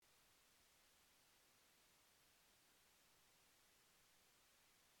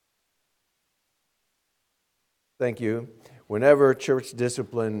Thank you. Whenever church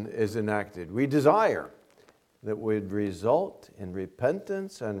discipline is enacted, we desire that would result in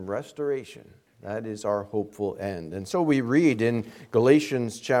repentance and restoration. That is our hopeful end. And so we read in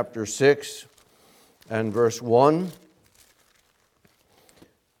Galatians chapter 6 and verse 1,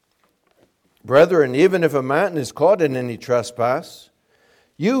 "Brethren, even if a man is caught in any trespass,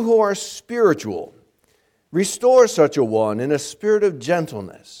 you who are spiritual, restore such a one in a spirit of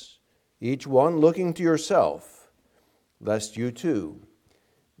gentleness, each one looking to yourself, lest you too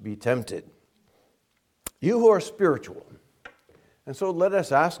be tempted." You who are spiritual. And so let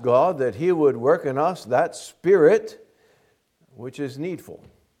us ask God that He would work in us that spirit which is needful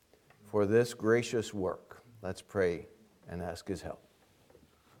for this gracious work. Let's pray and ask His help.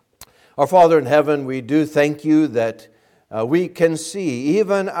 Our Father in heaven, we do thank You that we can see,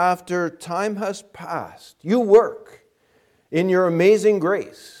 even after time has passed, You work in Your amazing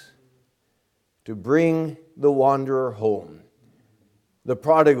grace to bring the wanderer home. The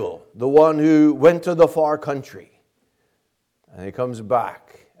prodigal, the one who went to the far country, and he comes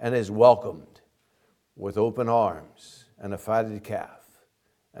back and is welcomed with open arms and a fatted calf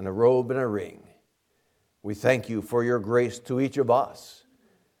and a robe and a ring. We thank You for Your grace to each of us,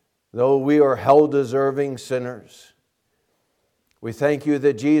 though we are hell-deserving sinners. We thank You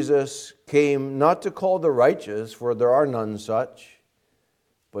that Jesus came not to call the righteous, for there are none such,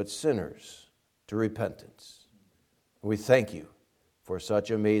 but sinners to repentance. We thank You for such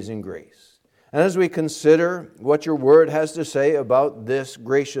amazing grace. And as we consider what Your Word has to say about this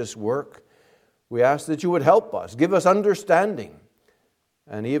gracious work, we ask that You would help us, give us understanding,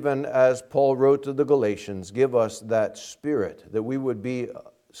 and even as Paul wrote to the Galatians, give us that spirit, that we would be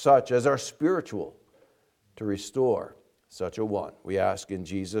such as are spiritual, to restore such a one. We ask in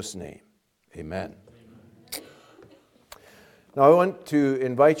Jesus' name. Amen. Now I want to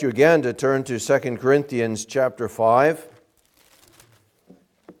invite you again to turn to 2 Corinthians chapter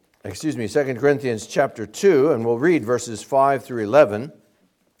 2, and we'll read verses 5 through 11.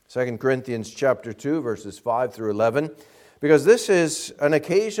 2 Corinthians chapter 2, verses 5 through 11, because this is an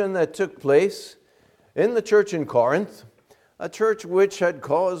occasion that took place in the church in Corinth, a church which had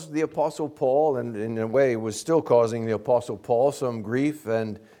caused the Apostle Paul, and in a way was still causing the Apostle Paul some grief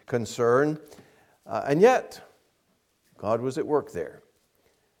and concern, and yet God was at work there.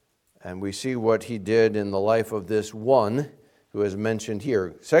 And we see what He did in the life of this one who is mentioned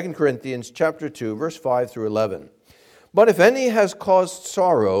here. 2 Corinthians chapter 2, verse 5 through 11. "But if any has caused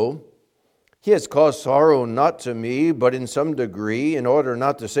sorrow, he has caused sorrow not to me, but in some degree, in order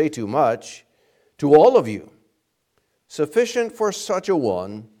not to say too much, to all of you. Sufficient for such a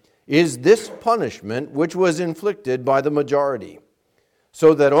one is this punishment which was inflicted by the majority,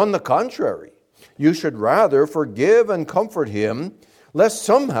 so that on the contrary, you should rather forgive and comfort him, lest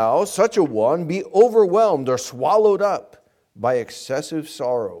somehow such a one be overwhelmed or swallowed up by excessive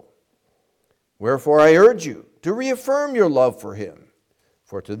sorrow. Wherefore I urge you to reaffirm your love for him.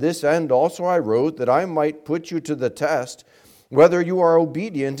 For to this end also I wrote, that I might put you to the test, whether you are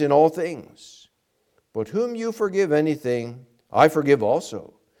obedient in all things. But whom you forgive anything, I forgive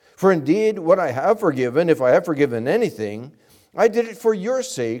also. For indeed, what I have forgiven, if I have forgiven anything, I did it for your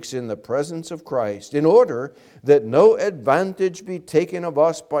sakes in the presence of Christ, in order that no advantage be taken of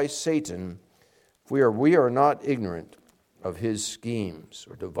us by Satan, for we are not ignorant of his schemes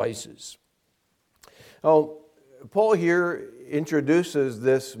or devices." Now, Paul here introduces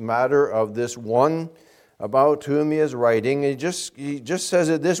this matter of this one about whom he is writing. He just says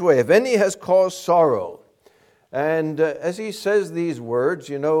it this way: if any has caused sorrow. And as he says these words,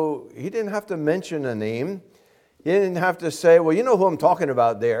 he didn't have to mention a name. He didn't have to say, well, you know who I'm talking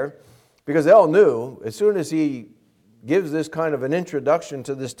about there, because they all knew as soon as he gives this kind of an introduction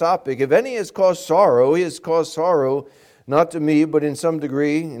to this topic. If any has caused sorrow, he has caused sorrow not to me, but in some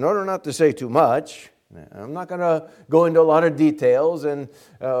degree, in order not to say too much. I'm not going to go into a lot of details and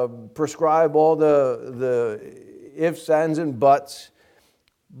prescribe all the ifs, ands, and buts.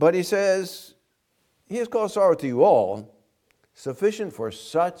 But he says, he has caused sorrow to you all, sufficient for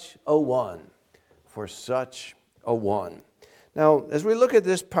such a one. For such a one. Now, as we look at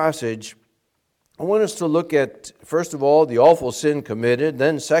this passage, I want us to look at, first of all, the awful sin committed.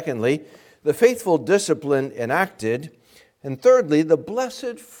 Then, secondly, the faithful discipline enacted. And thirdly, the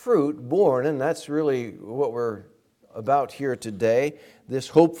blessed fruit born, and that's really what we're about here today, this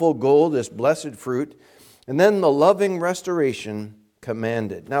hopeful goal, this blessed fruit, and then the loving restoration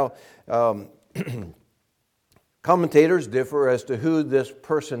commanded. Now, commentators differ as to who this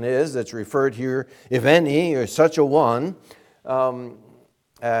person is that's referred here, if any, or such a one.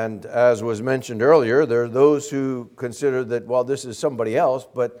 And as was mentioned earlier, there are those who consider that, well, this is somebody else,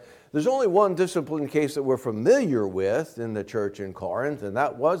 but There's only one discipline case that we're familiar with in the church in Corinth, and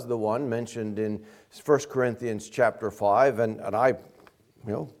that was the one mentioned in 1 Corinthians chapter 5. And I,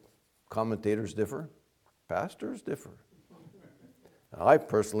 commentators differ, pastors differ. I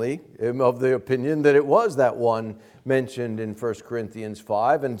personally am of the opinion that it was that one mentioned in 1 Corinthians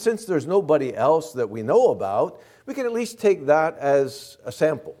 5. And since there's nobody else that we know about, we can at least take that as a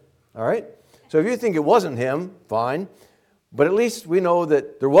sample. All right? So if you think it wasn't him, fine. But at least we know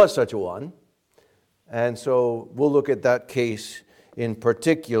that there was such a one. And so we'll look at that case in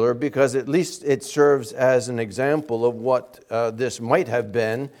particular because at least it serves as an example of what this might have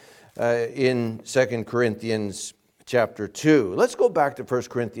been in 2 Corinthians chapter 2. Let's go back to 1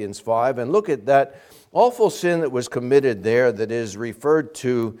 Corinthians 5 and look at that awful sin that was committed there that is referred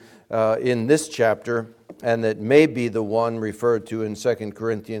to in this chapter and that may be the one referred to in 2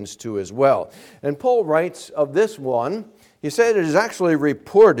 Corinthians 2 as well. And Paul writes of this one, he said it is actually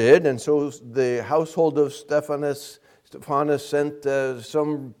reported, and so the household of Stephanas sent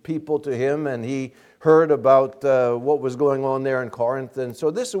some people to him, and he heard about what was going on there in Corinth. And so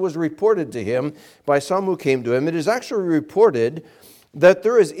this was reported to him by some who came to him. It is actually reported that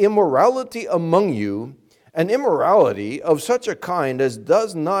there is immorality among you, an immorality of such a kind as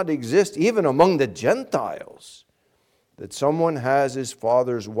does not exist even among the Gentiles, that someone has his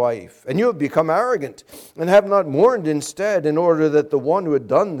father's wife. And you have become arrogant and have not mourned instead, in order that the one who had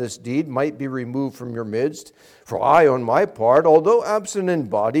done this deed might be removed from your midst. For I, on my part, although absent in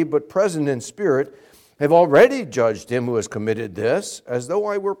body but present in spirit, have already judged him who has committed this, as though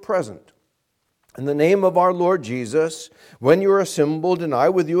I were present. In the name of our Lord Jesus, when you are assembled, and I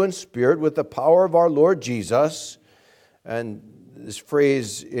with you in spirit, with the power of our Lord Jesus. And this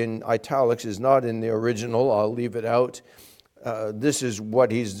phrase in italics is not in the original. I'll leave it out. This is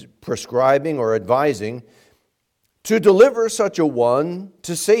what he's prescribing or advising. To deliver such a one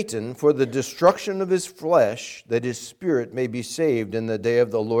to Satan for the destruction of his flesh, that his spirit may be saved in the day of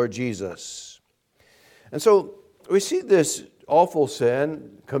the Lord Jesus. And so we see this awful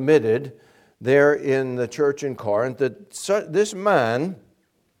sin committed there in the church in Corinth, that this man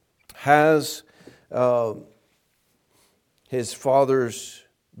has his father's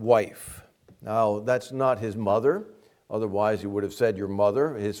wife. Now, that's not his mother. Otherwise, he would have said your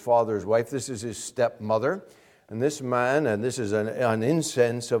mother, his father's wife. This is his stepmother. And this man, and this is an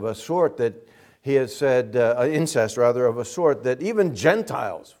incest of a sort that he has said, incest rather, of a sort that even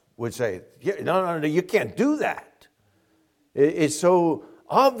Gentiles would say, no, you can't do that. It's so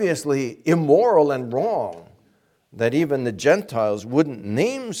obviously immoral and wrong that even the Gentiles wouldn't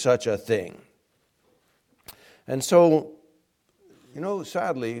name such a thing. And so,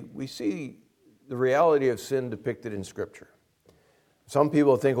 sadly, we see the reality of sin depicted in Scripture. Some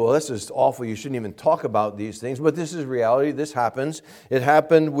people think, well, this is awful, you shouldn't even talk about these things, but this is reality, this happens. It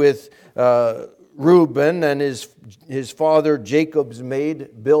happened with Reuben and his father Jacob's maid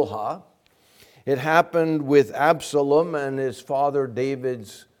Bilhah. It happened with Absalom and his father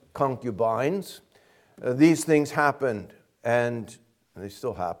David's concubines. These things happened, and they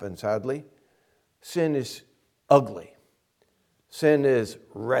still happen, sadly. Sin is ugly. Sin is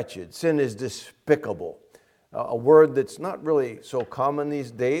wretched. Sin is despicable. A word that's not really so common these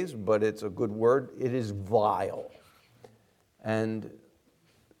days, but it's a good word. It is vile. And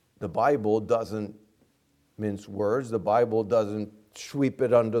the Bible doesn't mince words. The Bible doesn't sweep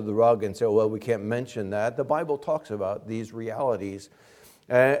it under the rug and say, well, we can't mention that. The Bible talks about these realities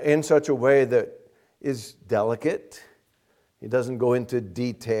in such a way that is delicate. It doesn't go into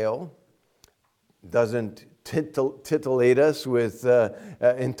detail. It doesn't titillate us with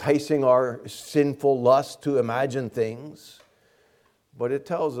enticing our sinful lust to imagine things. But it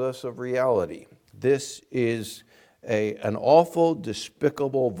tells us of reality. This is an awful,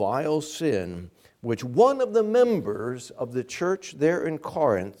 despicable, vile sin which one of the members of the church there in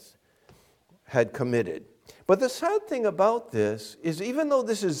Corinth had committed. But the sad thing about this is, even though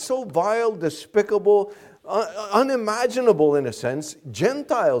this is so vile, despicable, unimaginable in a sense,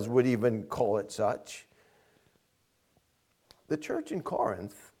 Gentiles would even call it such, the church in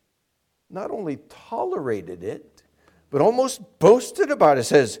Corinth not only tolerated it, but almost boasted about it. It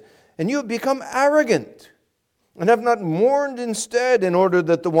says, and you have become arrogant, and have not mourned instead, in order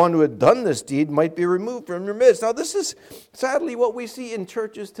that the one who had done this deed might be removed from your midst. Now, this is sadly what we see in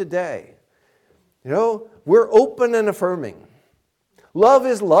churches today. We're open and affirming. Love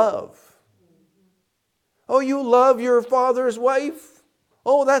is love. Oh, you love your father's wife?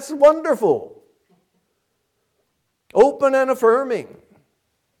 Oh, that's wonderful. Open and affirming.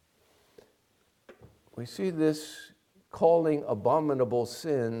 We see this calling abominable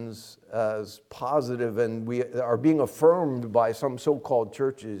sins as positive, and we are being affirmed by some so-called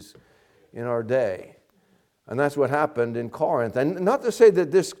churches in our day. And that's what happened in Corinth. And not to say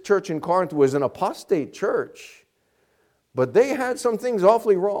that this church in Corinth was an apostate church, but they had some things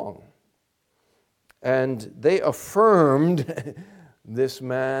awfully wrong. And they affirmed this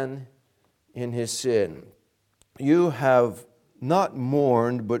man in his sin. You have not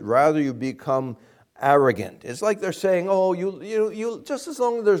mourned, but rather you become arrogant. It's like they're saying, oh, you just as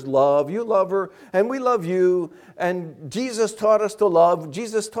long as there's love, you love her, and we love you, and Jesus taught us to love.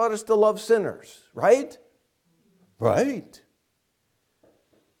 Jesus taught us to love sinners, right? Right.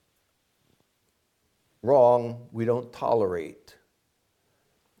 Wrong, we don't tolerate.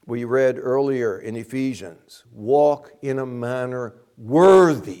 We read earlier in Ephesians, walk in a manner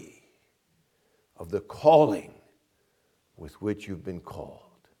worthy of the calling with which you've been called.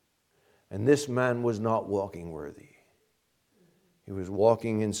 And this man was not walking worthy. He was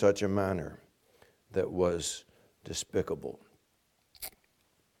walking in such a manner that was despicable.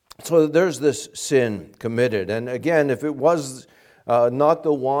 So there's this sin committed. And again, if it was not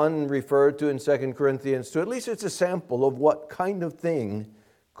the one referred to in 2 Corinthians 2, at least it's a sample of what kind of thing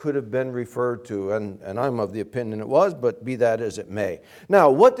could have been referred to. And I'm of the opinion it was, but be that as it may. Now,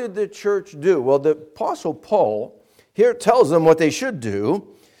 what did the church do? Well, the Apostle Paul here tells them what they should do.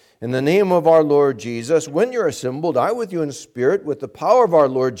 In the name of our Lord Jesus, when you're assembled, I with you in spirit, with the power of our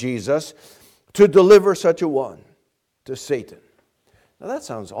Lord Jesus, to deliver such a one to Satan. Now that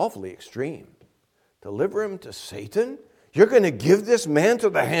sounds awfully extreme. Deliver him to Satan? You're going to give this man to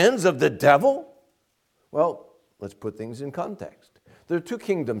the hands of the devil? Well, let's put things in context. There are two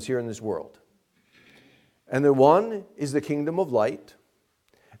kingdoms here in this world. And the one is the kingdom of light,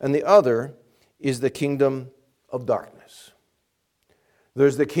 and the other is the kingdom of darkness.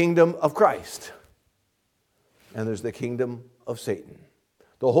 There's the kingdom of Christ, and there's the kingdom of Satan.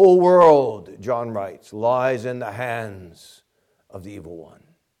 The whole world, John writes, lies in the hands of the evil one.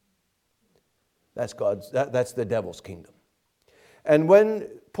 That's the devil's kingdom. And when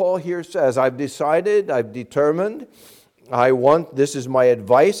Paul here says, I've decided, I've determined, this is my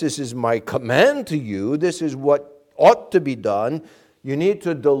advice, this is my command to you, this is what ought to be done, you need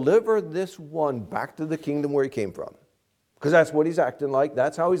to deliver this one back to the kingdom where he came from. Because that's what he's acting like.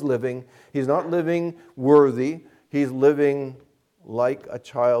 That's how he's living. He's not living worthy. He's living like a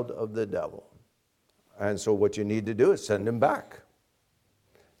child of the devil. And so what you need to do is send him back.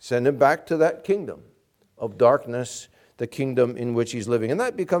 Send him back to that kingdom of darkness, the kingdom in which he's living. And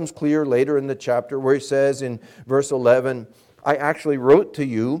that becomes clear later in the chapter where he says in verse 11, I actually wrote to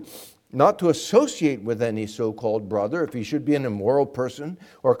you not to associate with any so-called brother, if he should be an immoral person,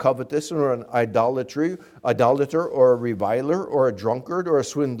 or covetous, or an idolater, or a reviler, or a drunkard, or a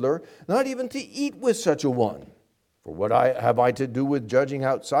swindler, not even to eat with such a one. For what have I to do with judging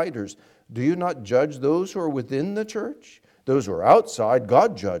outsiders? Do you not judge those who are within the church? Those who are outside,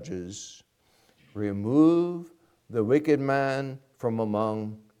 God judges. Remove the wicked man from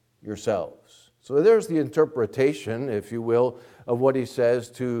among yourselves. So there's the interpretation, if you will, of what he says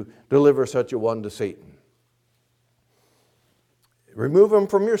to deliver such a one to Satan. Remove him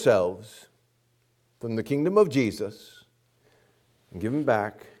from yourselves, from the kingdom of Jesus, and give him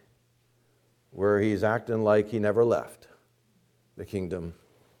back where he's acting like he never left, the kingdom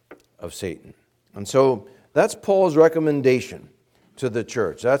of Satan. And so that's Paul's recommendation to the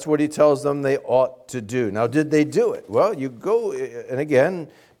church. That's what he tells them they ought to do. Now, did they do it? Well, you go, and again,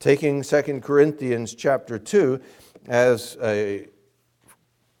 taking 2 Corinthians chapter 2 as a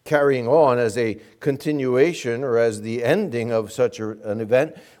carrying on as a continuation or as the ending of such an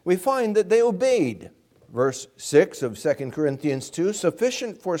event, we find that they obeyed. Verse 6 of 2 Corinthians 2,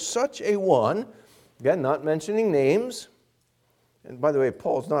 sufficient for such a one, again, not mentioning names. And by the way,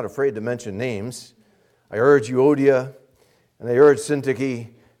 Paul's not afraid to mention names. I urge Euodia and I urge Syntyche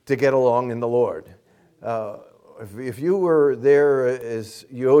to get along in the Lord. If you were there as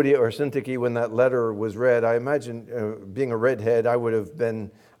Euodia or Syntyche when that letter was read, I imagine, being a redhead, I would have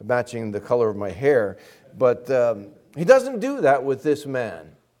been matching the color of my hair. But he doesn't do that with this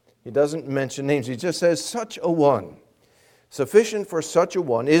man. He doesn't mention names. He just says, such a one. Sufficient for such a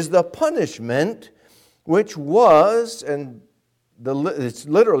one is the punishment which was, and it's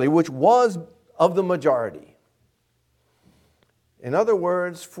literally, which was of the majority. In other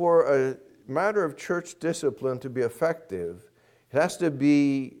words, for a matter of church discipline to be effective, it has to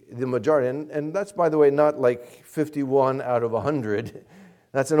be the majority. And that's, by the way, not like 51 out of 100.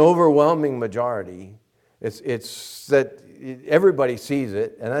 That's an overwhelming majority. It's that everybody sees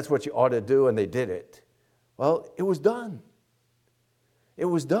it, and that's what you ought to do, and they did it. Well, it was done. It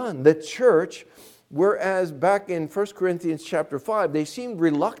was done. The church Whereas back in 1 Corinthians chapter 5, they seemed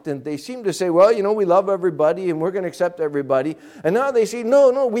reluctant. They seemed to say, well, we love everybody and we're going to accept everybody. And now they say,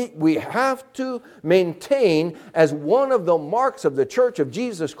 no, we have to maintain as one of the marks of the church of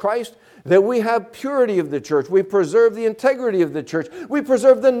Jesus Christ that we have purity of the church. We preserve the integrity of the church. We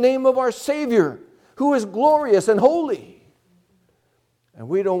preserve the name of our Savior, who is glorious and holy. And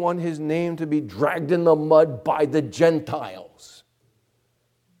we don't want his name to be dragged in the mud by the Gentiles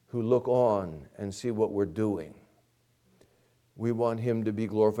who look on and see what we're doing. We want him to be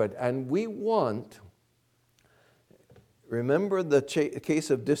glorified. And we want, remember the case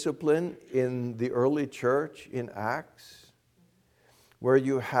of discipline in the early church in Acts, where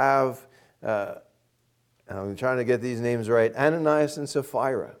you have, I'm trying to get these names right, Ananias and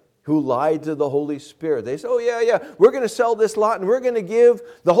Sapphira, who lied to the Holy Spirit. They said, oh yeah, we're going to sell this lot and we're going to give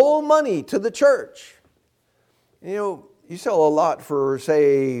the whole money to the church. You sell a lot for,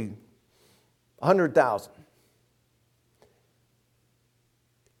 say, $100,000.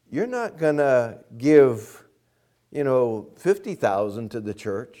 You're not going to give, $50,000 to the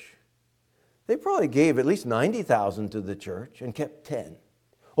church. They probably gave at least $90,000 to the church and kept $10,000.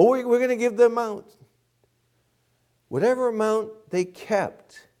 Oh, we're going to give the amount. Whatever amount they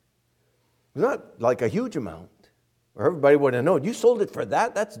kept. It was not like a huge amount where everybody would have known. You sold it for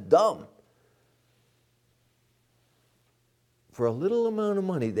that? That's dumb. For a little amount of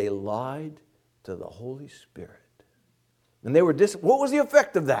money, they lied to the Holy Spirit. And they were what was the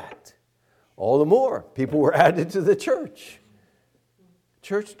effect of that? All the more, people were added to the church.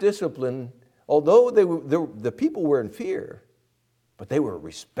 Church discipline, although the people were in fear, but they were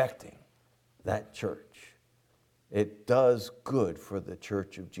respecting that church. It does good for the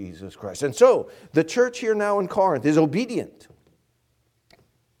church of Jesus Christ. And so, the church here now in Corinth is obedient.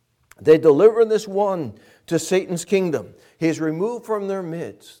 They deliver this one to Satan's kingdom. He is removed from their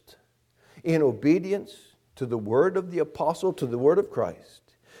midst in obedience to the word of the apostle, to the word of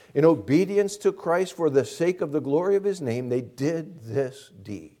Christ. In obedience to Christ for the sake of the glory of his name, they did this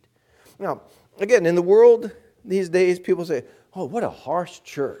deed. Now, again, in the world these days, people say, oh, what a harsh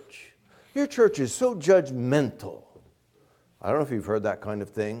church. Your church is so judgmental. I don't know if you've heard that kind of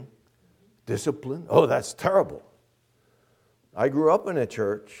thing. Discipline? Oh, that's terrible. I grew up in a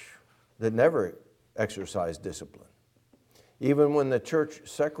church that never exercised discipline. Even when the church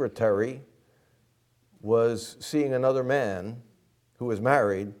secretary was seeing another man who was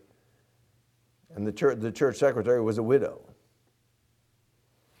married, and the church secretary was a widow.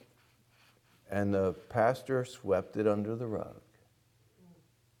 And the pastor swept it under the rug.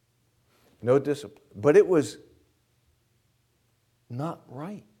 No discipline. But it was not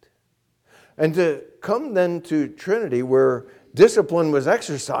right. And to come then to Trinity where discipline was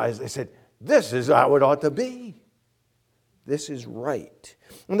exercised, they said, this is how it ought to be. This is right.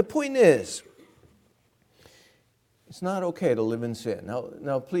 And the point is, it's not okay to live in sin.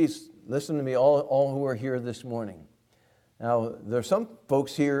 Now please listen to me, all who are here this morning. Now, there's some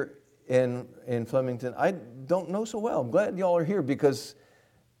folks here in Flemington I don't know so well. I'm glad y'all are here because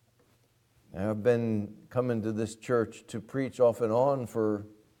I've been coming to this church to preach off and on for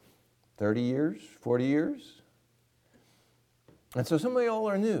 30 years, 40 years. And so some of y'all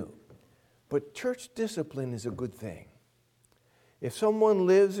are new. But church discipline is a good thing. If someone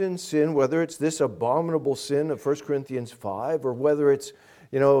lives in sin, whether it's this abominable sin of 1 Corinthians 5, or whether it's,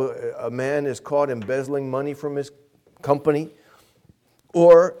 a man is caught embezzling money from his company,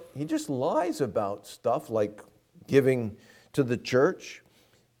 or he just lies about stuff like giving to the church,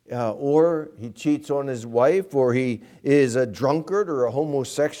 or he cheats on his wife, or he is a drunkard or a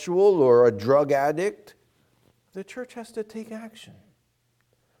homosexual or a drug addict, the church has to take action.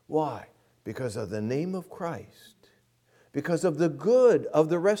 Why? Because of the name of Christ. Because of the good of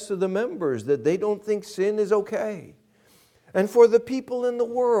the rest of the members, that they don't think sin is okay. And for the people in the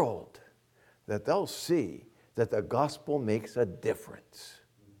world, that they'll see that the gospel makes a difference.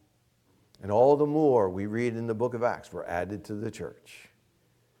 And all the more, we read in the book of Acts, were added to the church.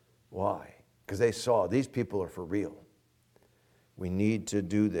 Why? Because they saw these people are for real. We need to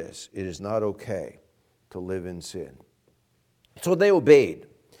do this. It is not okay to live in sin. So they obeyed.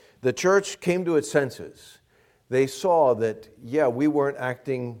 The church came to its senses. They saw that, we weren't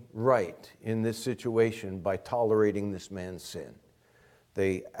acting right in this situation by tolerating this man's sin.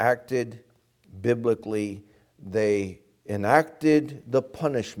 They acted biblically. They enacted the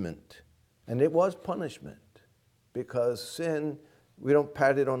punishment. And it was punishment because sin, we don't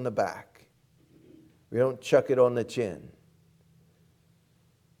pat it on the back. We don't chuck it on the chin.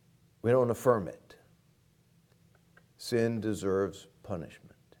 We don't affirm it. Sin deserves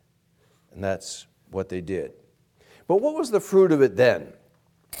punishment. And that's what they did. But what was the fruit of it then?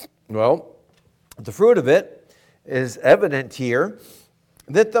 Well, The fruit of it is evident here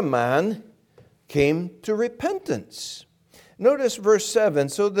that the man came to repentance. Notice verse 7,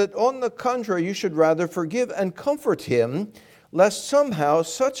 so that on the contrary you should rather forgive and comfort him, lest somehow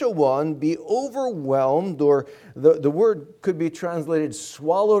such a one be overwhelmed, or the word could be translated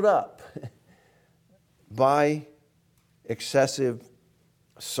swallowed up, by excessive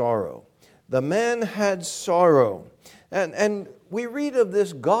sorrow. The man had sorrow. And we read of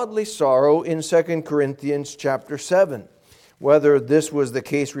this godly sorrow in 2 Corinthians chapter 7. Whether this was the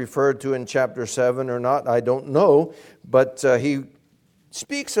case referred to in chapter 7 or not, I don't know. But he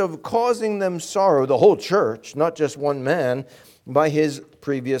speaks of causing them sorrow, the whole church, not just one man, by his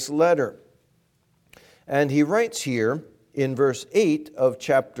previous letter. And he writes here in verse 8 of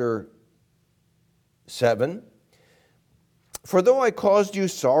chapter 7, for though I caused you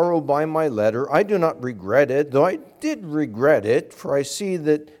sorrow by my letter, I do not regret it, though I did regret it, for I see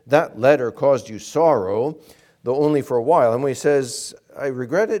that that letter caused you sorrow, though only for a while. And when he says, I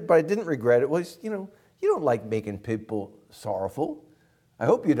regret it, but I didn't regret it, well, you don't like making people sorrowful. I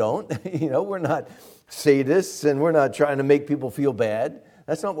hope you don't. We're not sadists, and we're not trying to make people feel bad.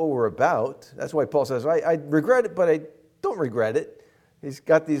 That's not what we're about. That's why Paul says, I regret it, but I don't regret it. He's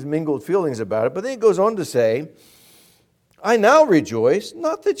got these mingled feelings about it. But then he goes on to say, I now rejoice,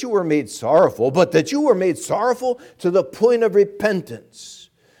 not that you were made sorrowful, but that you were made sorrowful to the point of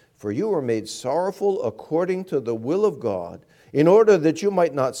repentance. For you were made sorrowful according to the will of God, in order that you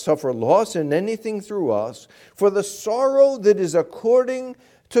might not suffer loss in anything through us. For the sorrow that is according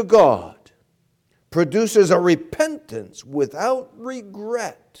to God produces a repentance without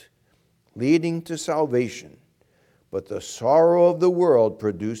regret, leading to salvation. But the sorrow of the world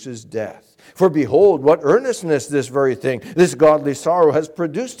produces death. For behold, what earnestness this very thing, this godly sorrow has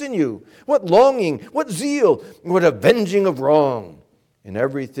produced in you. What longing, what zeal, what avenging of wrong. In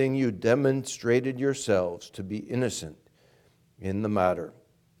everything you demonstrated yourselves to be innocent in the matter.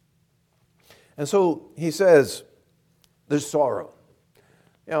 And so he says, there's sorrow.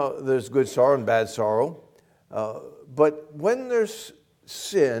 There's good sorrow and bad sorrow. But when there's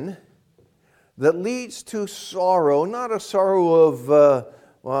sin that leads to sorrow, not a sorrow of,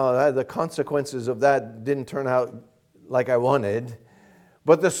 the consequences of that didn't turn out like I wanted,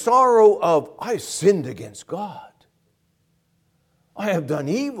 but the sorrow of, I sinned against God. I have done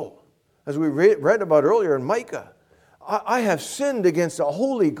evil. As we read about earlier in Micah, I have sinned against a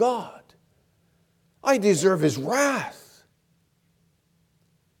holy God. I deserve his wrath.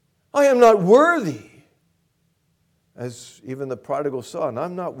 I am not worthy. As even the prodigal son,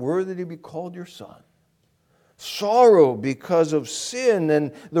 I'm not worthy to be called your son. Sorrow because of sin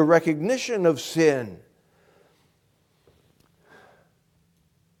and the recognition of sin.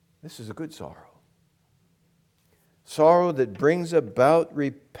 This is a good sorrow. Sorrow that brings about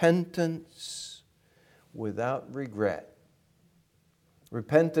repentance without regret.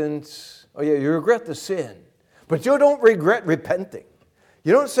 Repentance, you regret the sin, but you don't regret repenting.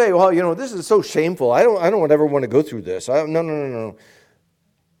 You don't say, this is so shameful. I don't ever want to go through this. No.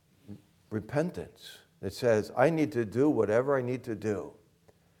 Repentance. It says, I need to do whatever I need to do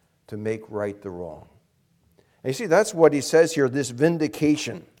to make right the wrong. And you see, that's what he says here, this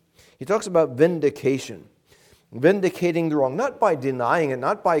vindication. He talks about vindication. Vindicating the wrong, not by denying it,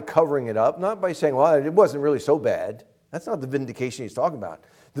 not by covering it up, not by saying, it wasn't really so bad. That's not the vindication he's talking about.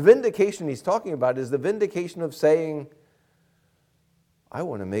 The vindication he's talking about is the vindication of saying, I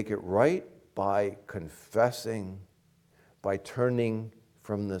want to make it right by confessing, by turning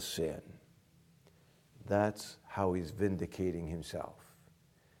from the sin. That's how he's vindicating himself.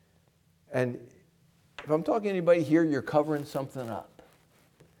 And if I'm talking to anybody here, you're covering something up.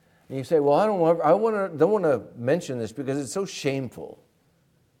 And you say, I don't want to mention this because it's so shameful.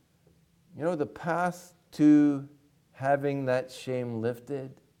 The path to having that shame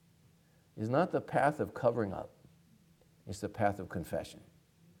lifted is not the path of covering up. It's the path of confession.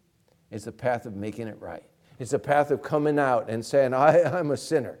 It's the path of making it right. It's the path of coming out and saying, I'm a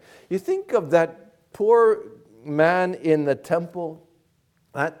sinner. You think of that poor man in the temple,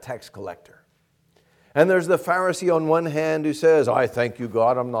 that tax collector. And there's the Pharisee on one hand who says, I thank you,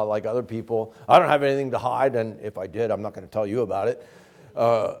 God, I'm not like other people. I don't have anything to hide, and if I did, I'm not going to tell you about it.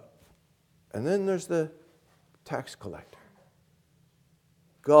 And then there's the tax collector.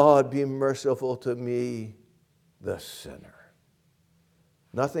 God, be merciful to me, the sinner.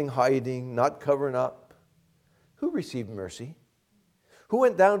 Nothing hiding, not covering up. Who received mercy? Who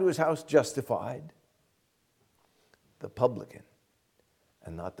went down to his house justified? The publican,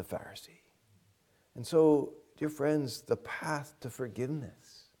 and not the Pharisee. And so, dear friends, the path to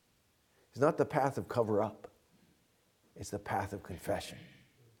forgiveness is not the path of cover up. It's the path of confession.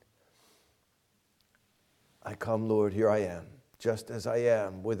 I come, Lord, here I am, just as I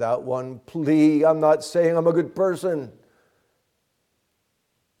am, without one plea. I'm not saying I'm a good person.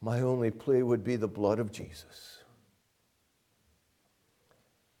 My only plea would be the blood of Jesus.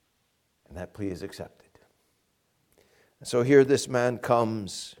 And that plea is accepted. So here this man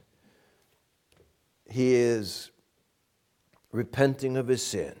comes. He is repenting of his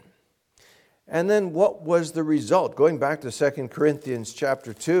sin. And then what was the result? Going back to 2 Corinthians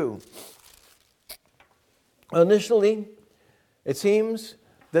chapter 2. Initially, it seems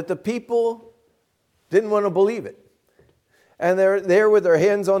that the people didn't want to believe it. And they're there with their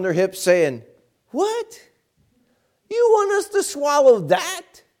hands on their hips saying, "What? You want us to swallow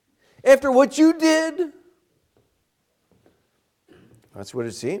that after what you did?" That's what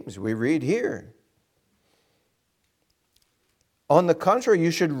it seems. We read here. On the contrary,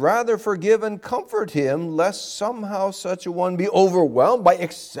 you should rather forgive and comfort him, lest somehow such a one be overwhelmed by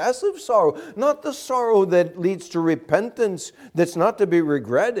excessive sorrow. Not the sorrow that leads to repentance, that's not to be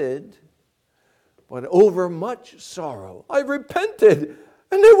regretted, but over much sorrow. I repented,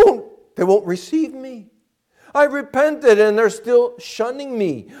 and they won't receive me. I repented, and they're still shunning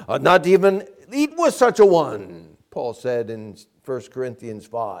me. Not even eat with such a one, Paul said in 1 Corinthians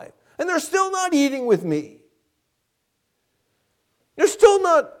 5. And they're still not eating with me. They're still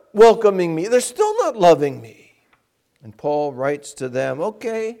not welcoming me. They're still not loving me. And Paul writes to them,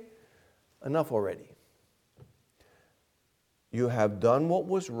 okay, enough already. You have done what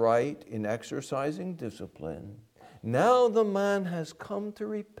was right in exercising discipline. Now the man has come to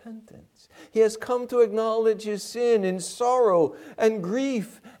repentance. He has come to acknowledge his sin in sorrow and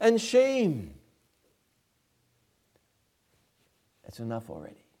grief and shame. It's enough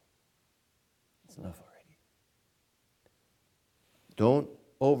already. It's enough already. Don't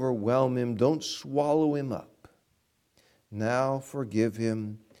overwhelm him. Don't swallow him up. Now forgive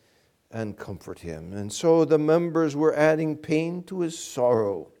him and comfort him. And so the members were adding pain to his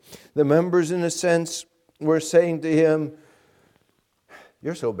sorrow. The members, in a sense, were saying to him,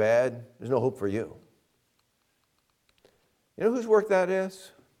 "You're so bad, there's no hope for you." You know whose work that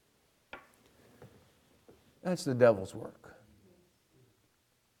is? That's the devil's work.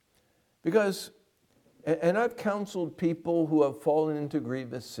 Because, and I've counseled people who have fallen into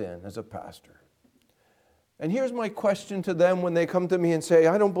grievous sin as a pastor. And here's my question to them when they come to me and say,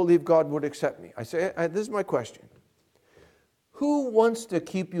 "I don't believe God would accept me." I say, this is my question. Who wants to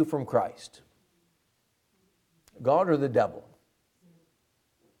keep you from Christ? God or the devil?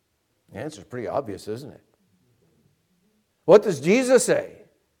 The answer's pretty obvious, isn't it? What does Jesus say?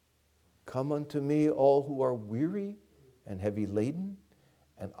 "Come unto me, all who are weary and heavy laden,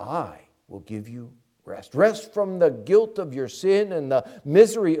 and I will give you rest." Rest from the guilt of your sin and the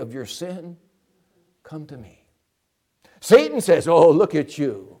misery of your sin. Come to me. Satan says, "Oh, look at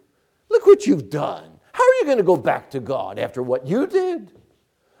you. Look what you've done. How are you going to go back to God after what you did? And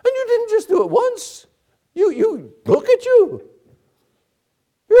you didn't just do it once. You look at you.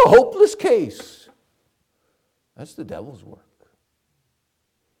 You're a hopeless case." That's the devil's work.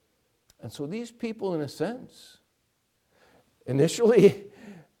 And so these people, in a sense, initially,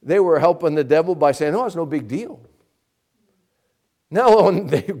 they were helping the devil by saying, "Oh, it's no big deal." Now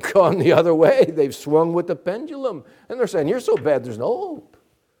they've gone the other way. They've swung with the pendulum. And they're saying, "You're so bad, there's no hope."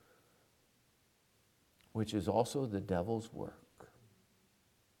 Which is also the devil's work.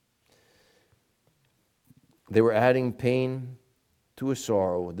 They were adding pain to his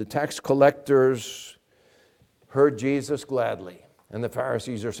sorrow. The tax collectors heard Jesus gladly. And the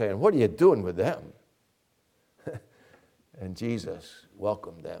Pharisees are saying, "What are you doing with them?" And Jesus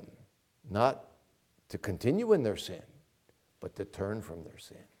welcomed them, not to continue in their sin, but to turn from their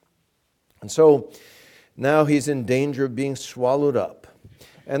sin. And so now he's in danger of being swallowed up.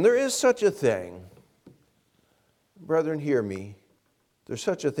 And there is such a thing, brethren, hear me, there's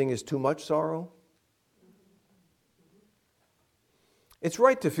such a thing as too much sorrow. It's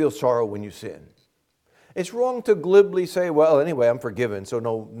right to feel sorrow when you sin. It's wrong to glibly say, "Well, anyway, I'm forgiven, so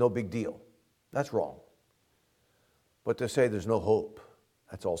no big deal." That's wrong. But to say there's no hope,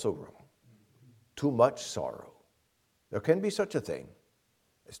 that's also wrong. Too much sorrow. There can be such a thing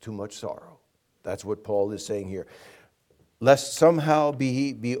as too much sorrow. That's what Paul is saying here. Lest somehow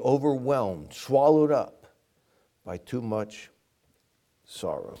be overwhelmed, swallowed up by too much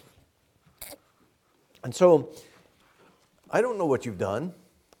sorrow. And so, I don't know what you've done.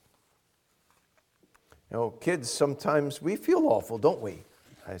 You know, kids, sometimes we feel awful, don't we?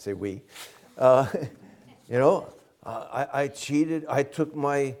 I say we. I cheated. I took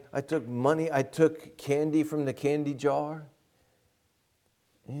money. I took candy from the candy jar.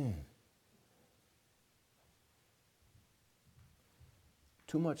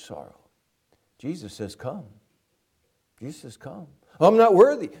 Too much sorrow. Jesus says, come. Jesus says, come. I'm not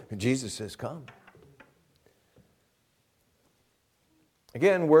worthy. Jesus says, come.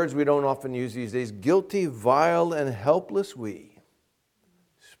 Again, words we don't often use these days. Guilty, vile, and helpless we.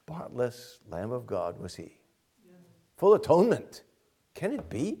 Spotless Lamb of God was He. Full atonement. Can it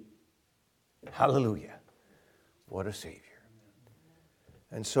be? Hallelujah. What a Savior.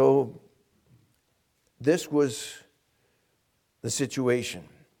 And so, this was the situation.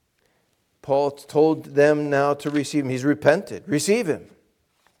 Paul told them now to receive Him. He's repented. Receive Him.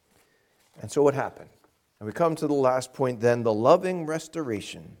 And so what happened? And we come to the last point then, the loving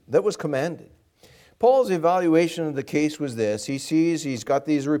restoration that was commanded. Paul's evaluation of the case was this. He sees, he's got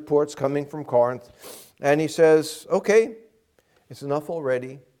these reports coming from Corinth, and he says, okay, it's enough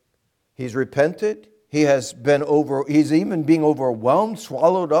already. He's repented. He's even being overwhelmed,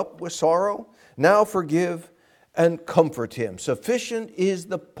 swallowed up with sorrow. Now forgive and comfort him. Sufficient is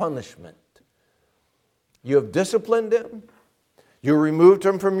the punishment. You have disciplined him. You removed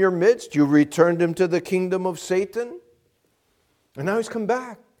him from your midst. You returned him to the kingdom of Satan. And now he's come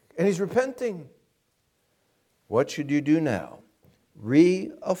back and he's repenting. What should you do now?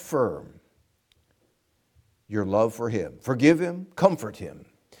 Reaffirm your love for him. Forgive him. Comfort him.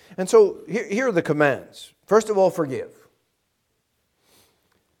 And so here are the commands. First of all, forgive.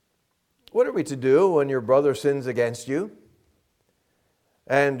 What are we to do when your brother sins against you?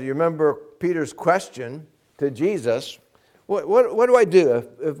 And you remember Peter's question to Jesus, what do I do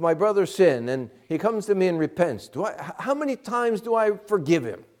if my brother sin and he comes to me and repents? How many times do I forgive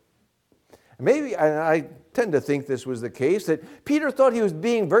him? Maybe, I tend to think this was the case, that Peter thought he was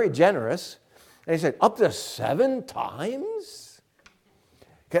being very generous. And he said, up to 7 times?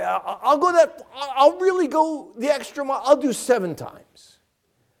 Okay, I'll really go the extra mile. I'll do 7 times.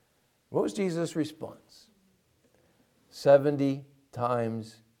 What was Jesus' response? 70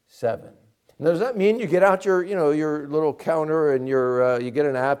 times 7. Now, does that mean you get out your little counter and you get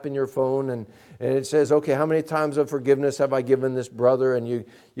an app in your phone and it says, okay, how many times of forgiveness have I given this brother? And you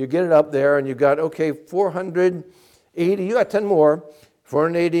get it up there and you got, okay, 480. You got 10 more.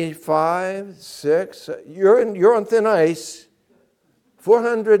 485, 6. You're on thin ice.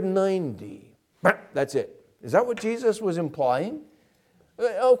 490. That's it. Is that what Jesus was implying?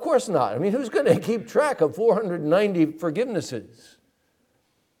 Of course not. I mean, who's going to keep track of 490 forgivenesses?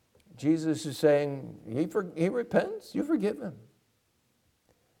 Jesus is saying, he repents, you forgive him.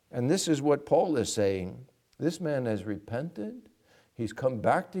 And this is what Paul is saying. This man has repented. He's come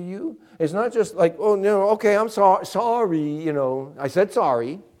back to you. It's not just like, oh, no, okay, I'm sorry, I said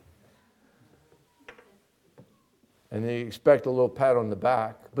sorry. And they expect a little pat on the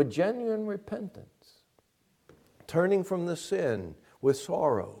back. But genuine repentance. Turning from the sin with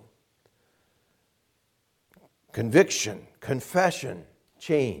sorrow. Conviction, confession,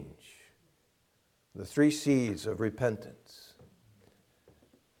 change. The 3 C's of repentance.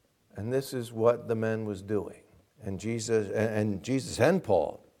 And this is what the man was doing. And Jesus and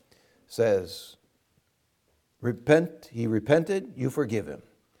Paul says, repent, he repented, you forgive him.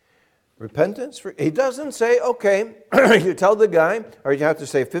 Repentance, he doesn't say, okay, you tell the guy, or you have to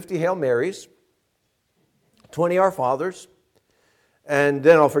say 50 Hail Marys, 20 Our Fathers, and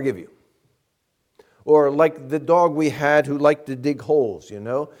then I'll forgive you. Or like the dog we had who liked to dig holes,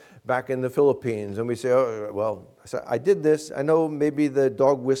 back in the Philippines. And we say, oh, well, I did this. I know maybe the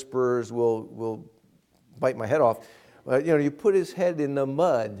dog whisperers will bite my head off. But, you put his head in the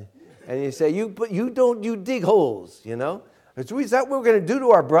mud and you say, you dig holes, Is that what we're going to do to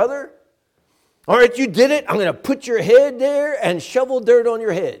our brother? All right, you did it. I'm going to put your head there and shovel dirt on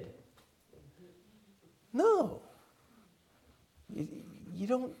your head. No. You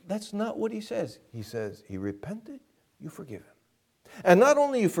don't, that's not what he says. He says, he repented, you forgive him. And not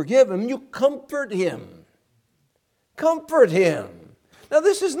only you forgive him, you comfort him. Comfort him. Now,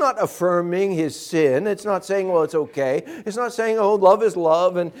 this is not affirming his sin. It's not saying, well, it's okay. It's not saying, oh, love is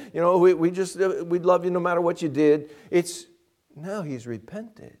love, and, we'd love you no matter what you did. It's, now he's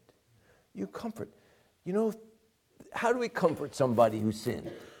repented. You comfort. How do we comfort somebody who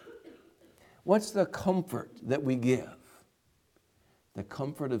sinned? What's the comfort that we give? The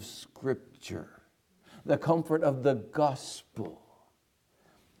comfort of Scripture. The comfort of the gospel.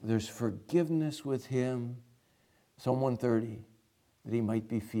 There's forgiveness with him. Psalm 130, that he might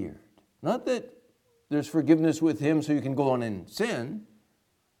be feared. Not that there's forgiveness with him so you can go on and sin.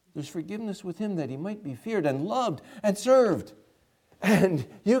 There's forgiveness with him that he might be feared and loved and served. And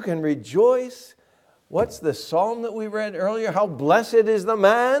you can rejoice. What's the psalm that we read earlier? How blessed is the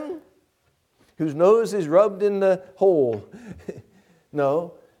man whose nose is rubbed in the hole.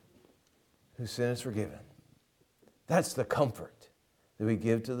 No, whose sin is forgiven. That's the comfort that we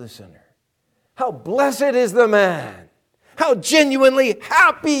give to the sinner. How blessed is the man. How genuinely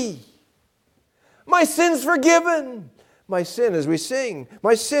happy. My sin's forgiven. My sin, as we sing,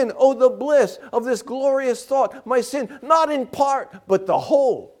 my sin, oh, the bliss of this glorious thought. My sin, not in part, but the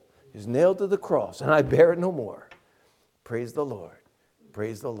whole, is nailed to the cross, and I bear it no more. Praise the Lord.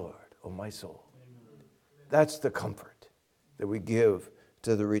 Praise the Lord, oh my soul. That's the comfort that we give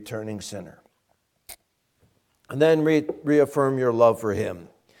to the returning sinner. And then reaffirm your love for him.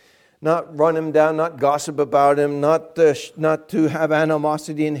 Not run him down, not gossip about him, not to have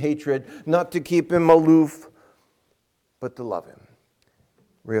animosity and hatred, not to keep him aloof, but to love him.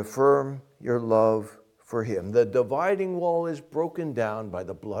 Reaffirm your love for him. The dividing wall is broken down by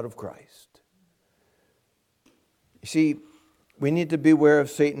the blood of Christ. You see, we need to beware of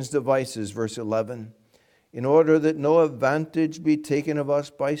Satan's devices, verse 11, in order that no advantage be taken of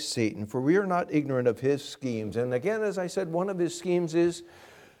us by Satan, for we are not ignorant of his schemes. And again, as I said, one of his schemes is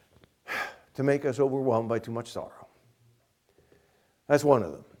to make us overwhelmed by too much sorrow. That's one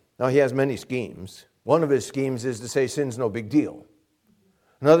of them. Now, he has many schemes. One of his schemes is to say sin's no big deal.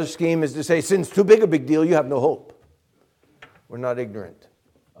 Another scheme is to say sin's too big a big deal, you have no hope. We're not ignorant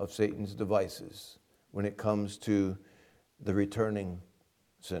of Satan's devices when it comes to the returning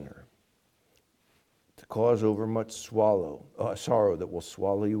sinner. To cause over much sorrow that will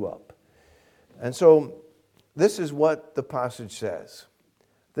swallow you up. And so this is what the passage says.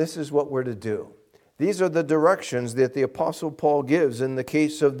 This is what we're to do. These are the directions that the Apostle Paul gives in the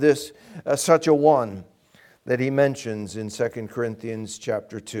case of this such a one that he mentions in 2 Corinthians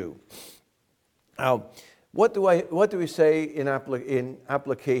chapter 2. Now, what do we say in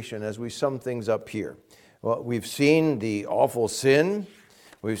application as we sum things up here? Well, we've seen the awful sin.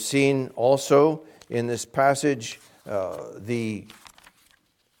 We've seen also in this passage the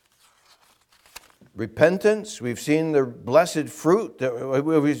repentance. We've seen the blessed fruit.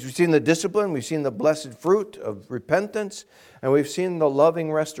 We've seen the discipline. We've seen the blessed fruit of repentance. And we've seen the loving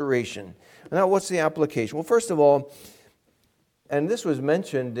restoration. Now, what's the application? Well, first of all, and this was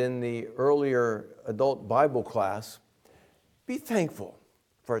mentioned in the earlier adult Bible class, be thankful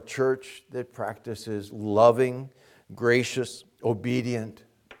for a church that practices loving, gracious, obedient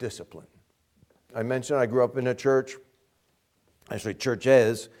discipline. I mentioned I grew up in a church, actually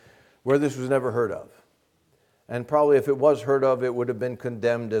churches, where this was never heard of. And probably if it was heard of, it would have been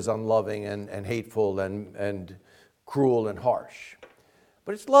condemned as unloving and hateful and cruel and harsh.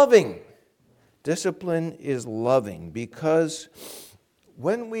 But it's loving. Discipline is loving because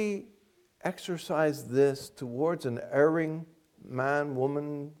when we exercise this towards an erring man,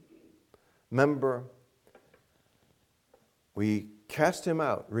 woman, member, we cast him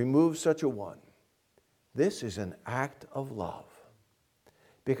out, remove such a one. This is an act of love.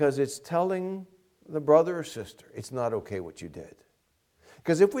 Because it's telling the brother or sister, it's not okay what you did.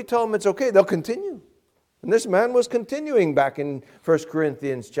 Because if we tell them it's okay, they'll continue. And this man was continuing back in 1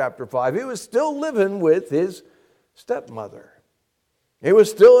 Corinthians chapter 5. He was still living with his stepmother. He was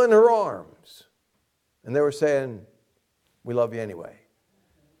still in her arms. And they were saying, we love you anyway.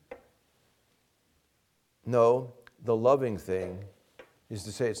 No, the loving thing is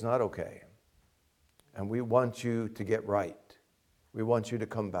to say it's not okay. And we want you to get right. We want you to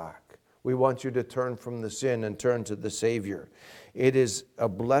come back. We want you to turn from the sin and turn to the Savior. It is a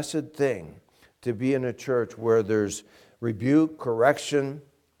blessed thing to be in a church where there's rebuke, correction,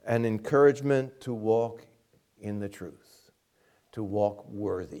 and encouragement to walk in the truth, to walk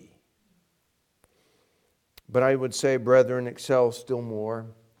worthy. But I would say, brethren, excel still more.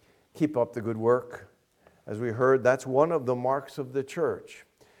 Keep up the good work. As we heard, that's one of the marks of the church.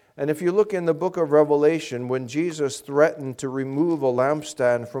 And if you look in the book of Revelation, when Jesus threatened to remove a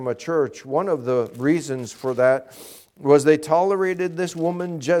lampstand from a church, one of the reasons for that was they tolerated this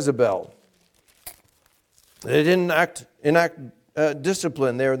woman Jezebel. They didn't enact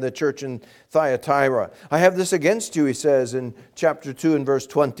discipline there in the church in Thyatira. I have this against you, he says in chapter 2 and verse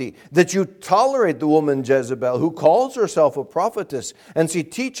 20, that you tolerate the woman Jezebel, who calls herself a prophetess, and she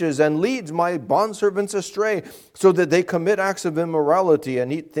teaches and leads my bondservants astray, so that they commit acts of immorality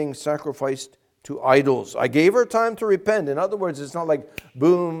and eat things sacrificed to idols. I gave her time to repent. In other words, it's not like,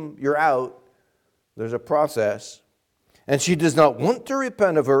 boom, you're out. There's a process. And she does not want to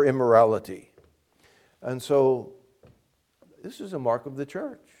repent of her immorality. And so this is a mark of the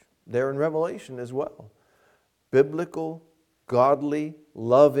church, there in Revelation as well. Biblical, godly,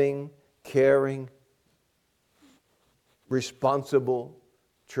 loving, caring, responsible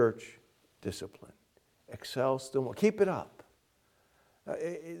church discipline. Excel still more. Keep it up.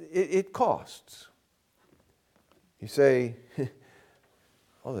 It costs. You say,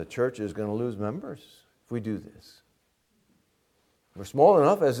 oh, the church is going to lose members if we do this. We're small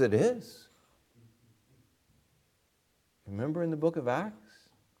enough as it is. Remember in the book of Acts?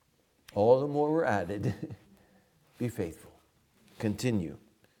 All the more were added. Be faithful. Continue.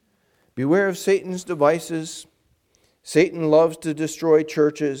 Beware of Satan's devices. Satan loves to destroy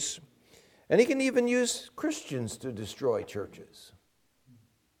churches. And he can even use Christians to destroy churches.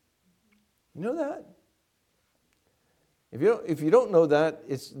 You know that? If you don't know that,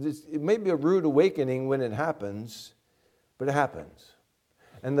 it may be a rude awakening when it happens, but it happens.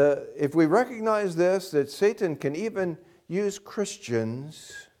 And if we recognize this, that Satan can even use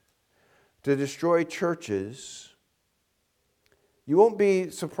Christians to destroy churches, you won't be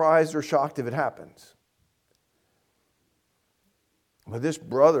surprised or shocked if it happens. But this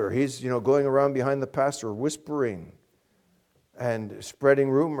brother, he's going around behind the pastor whispering and spreading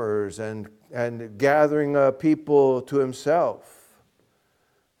rumors and gathering people to himself.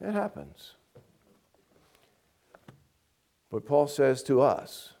 It happens. But Paul says to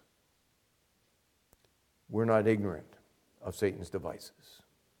us, we're not ignorant of Satan's devices.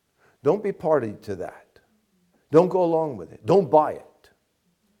 Don't be party to that. Don't go along with it. Don't buy it.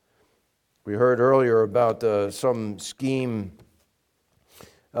 We heard earlier about some scheme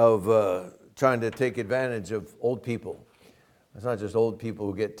of trying to take advantage of old people. It's not just old people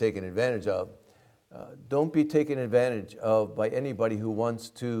who get taken advantage of. Don't be taken advantage of by anybody who wants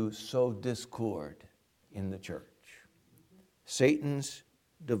to sow discord in the church. Satan's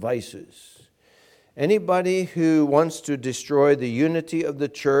devices. Anybody who wants to destroy the unity of the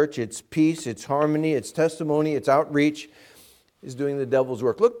church, its peace, its harmony, its testimony, its outreach, is doing the devil's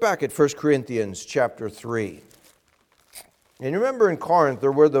work. Look back at 1 Corinthians chapter 3. And remember in Corinth,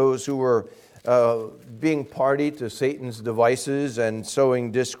 there were those who were being party to Satan's devices and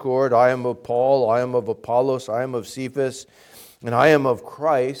sowing discord. I am of Paul, I am of Apollos, I am of Cephas, and I am of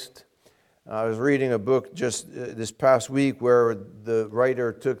Christ. I was reading a book just this past week where the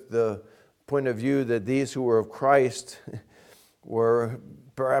writer took the point of view that these who were of Christ were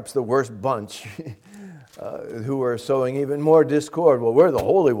perhaps the worst bunch, who were sowing even more discord. Well, we're the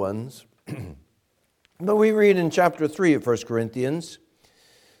holy ones. But we read in chapter 3 of 1 Corinthians,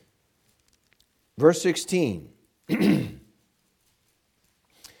 verse 16. Do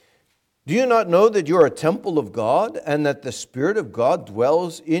you not know that you are a temple of God and that the Spirit of God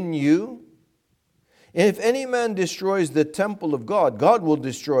dwells in you? And if any man destroys the temple of God, God will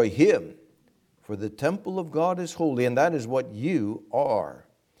destroy him. For the temple of God is holy, and that is what you are.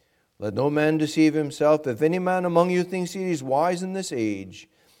 Let no man deceive himself. If any man among you thinks he is wise in this age,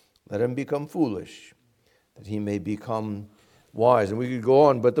 let him become foolish, that he may become wise. And we could go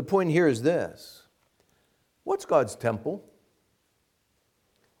on, but the point here is this. What's God's temple?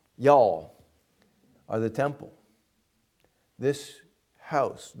 Y'all are the temple. This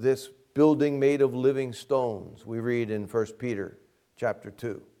house, this building made of living stones, we read in 1 Peter chapter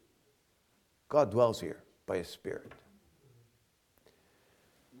 2. God dwells here by His Spirit.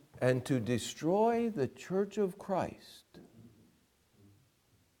 And to destroy the church of Christ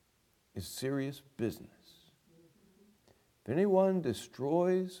is serious business. If anyone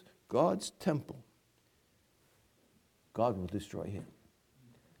destroys God's temple, God will destroy him.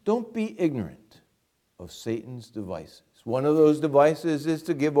 Don't be ignorant of Satan's devices. One of those devices is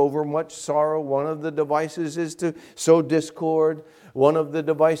to give over much sorrow. One of the devices is to sow discord. One of the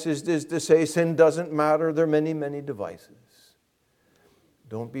devices is to say sin doesn't matter. There are many, many devices.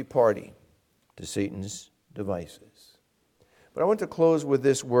 Don't be party to Satan's devices. But I want to close with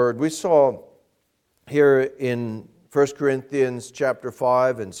this word. We saw here in 1 Corinthians chapter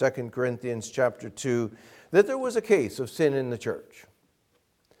 5 and 2 Corinthians chapter 2 that there was a case of sin in the church.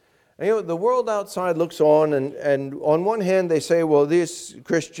 And, the world outside looks on, and on one hand they say, well, these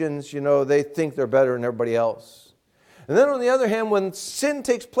Christians, they think they're better than everybody else. And then on the other hand, when sin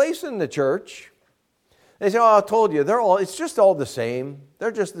takes place in the church, they say, oh, I told you, it's just all the same.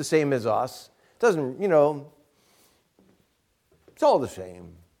 They're just the same as us. It doesn't, it's all the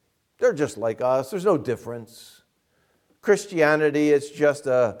same. They're just like us. There's no difference. Christianity, it's just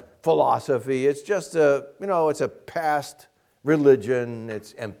a philosophy. It's just it's a past religion.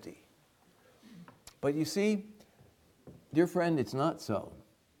 It's empty. But you see, dear friend, it's not so.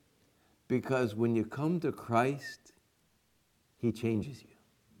 Because when you come to Christ, He changes you.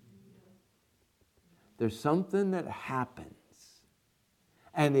 There's something that happens,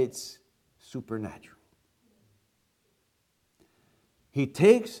 and it's supernatural. He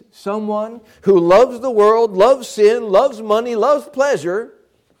takes someone who loves the world, loves sin, loves money, loves pleasure,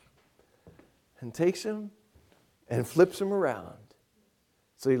 and takes him and flips him around.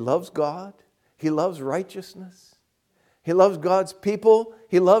 So he loves God. He loves righteousness. He loves God's people.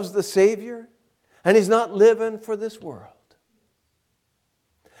 He loves the Savior. And he's not living for this world.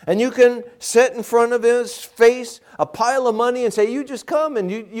 And you can set in front of his face a pile of money and say, you just come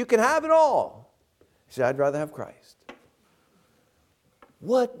and you can have it all. He said, I'd rather have Christ.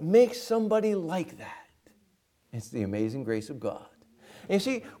 What makes somebody like that? It's the amazing grace of God. And you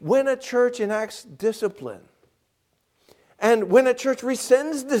see, when a church enacts discipline, and when a church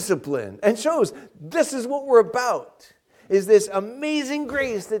rescinds discipline and shows this is what we're about, is this amazing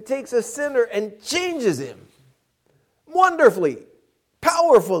grace that takes a sinner and changes him wonderfully,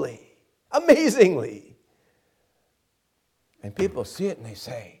 powerfully, amazingly. And people see it and they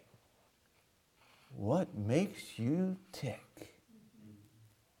say, what makes you tick?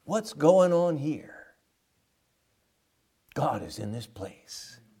 What's going on here? God is in this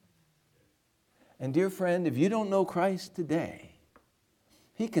place. And dear friend, if you don't know Christ today,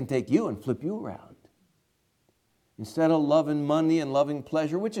 He can take you and flip you around. Instead of loving money and loving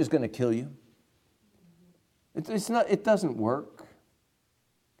pleasure, which is going to kill you. It doesn't work.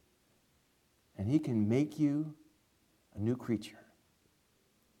 And He can make you a new creature.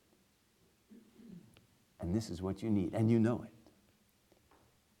 And this is what you need, and you know it.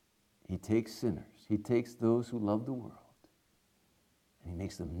 He takes sinners. He takes those who love the world, and He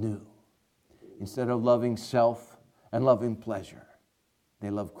makes them new. Instead of loving self and loving pleasure,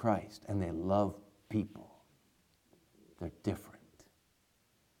 they love Christ and they love people. They're different.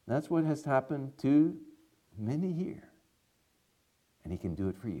 That's what has happened to many here. And He can do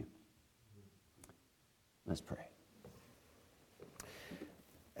it for you. Let's pray.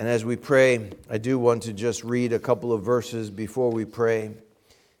 And as we pray, I do want to just read a couple of verses before we pray.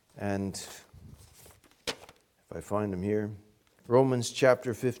 And if I find them here, Romans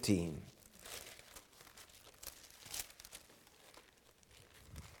chapter 15.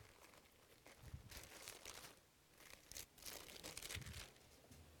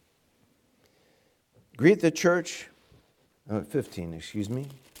 Greet the church, 15, excuse me.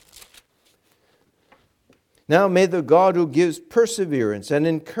 Now may the God who gives perseverance and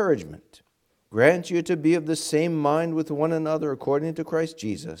encouragement grant you to be of the same mind with one another according to Christ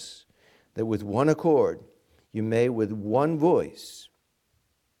Jesus, that with one accord you may with one voice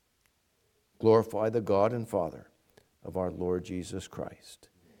glorify the God and Father of our Lord Jesus Christ.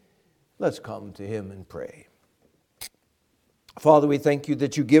 Let's come to Him and pray. Father, we thank You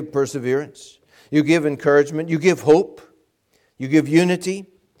that You give perseverance. You give encouragement, You give hope, You give unity,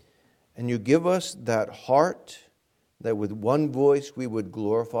 and You give us that heart that with one voice we would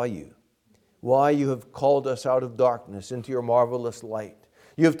glorify You. Why You have called us out of darkness into Your marvelous light.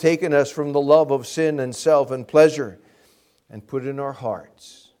 You have taken us from the love of sin and self and pleasure and put in our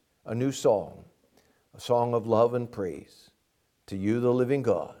hearts a new song, a song of love and praise to You, the living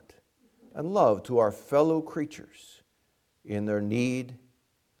God, and love to our fellow creatures in their need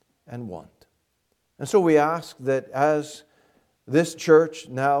and want. And so we ask that as this church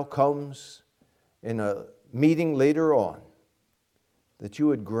now comes in a meeting later on, that You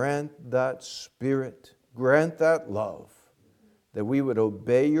would grant that spirit, grant that love, that we would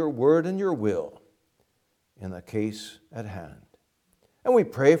obey Your word and Your will in the case at hand. And we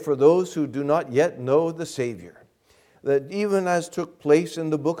pray for those who do not yet know the Savior, that even as took place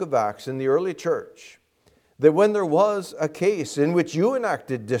in the book of Acts in the early church, that when there was a case in which You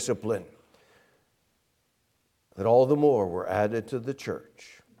enacted discipline, that all the more were added to the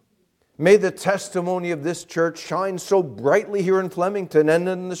church. May the testimony of this church shine so brightly here in Flemington and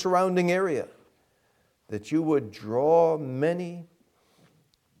in the surrounding area that You would draw many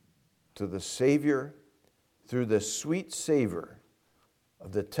to the Savior through the sweet savor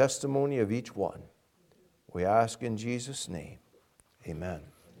of the testimony of each one. We ask in Jesus' name, amen.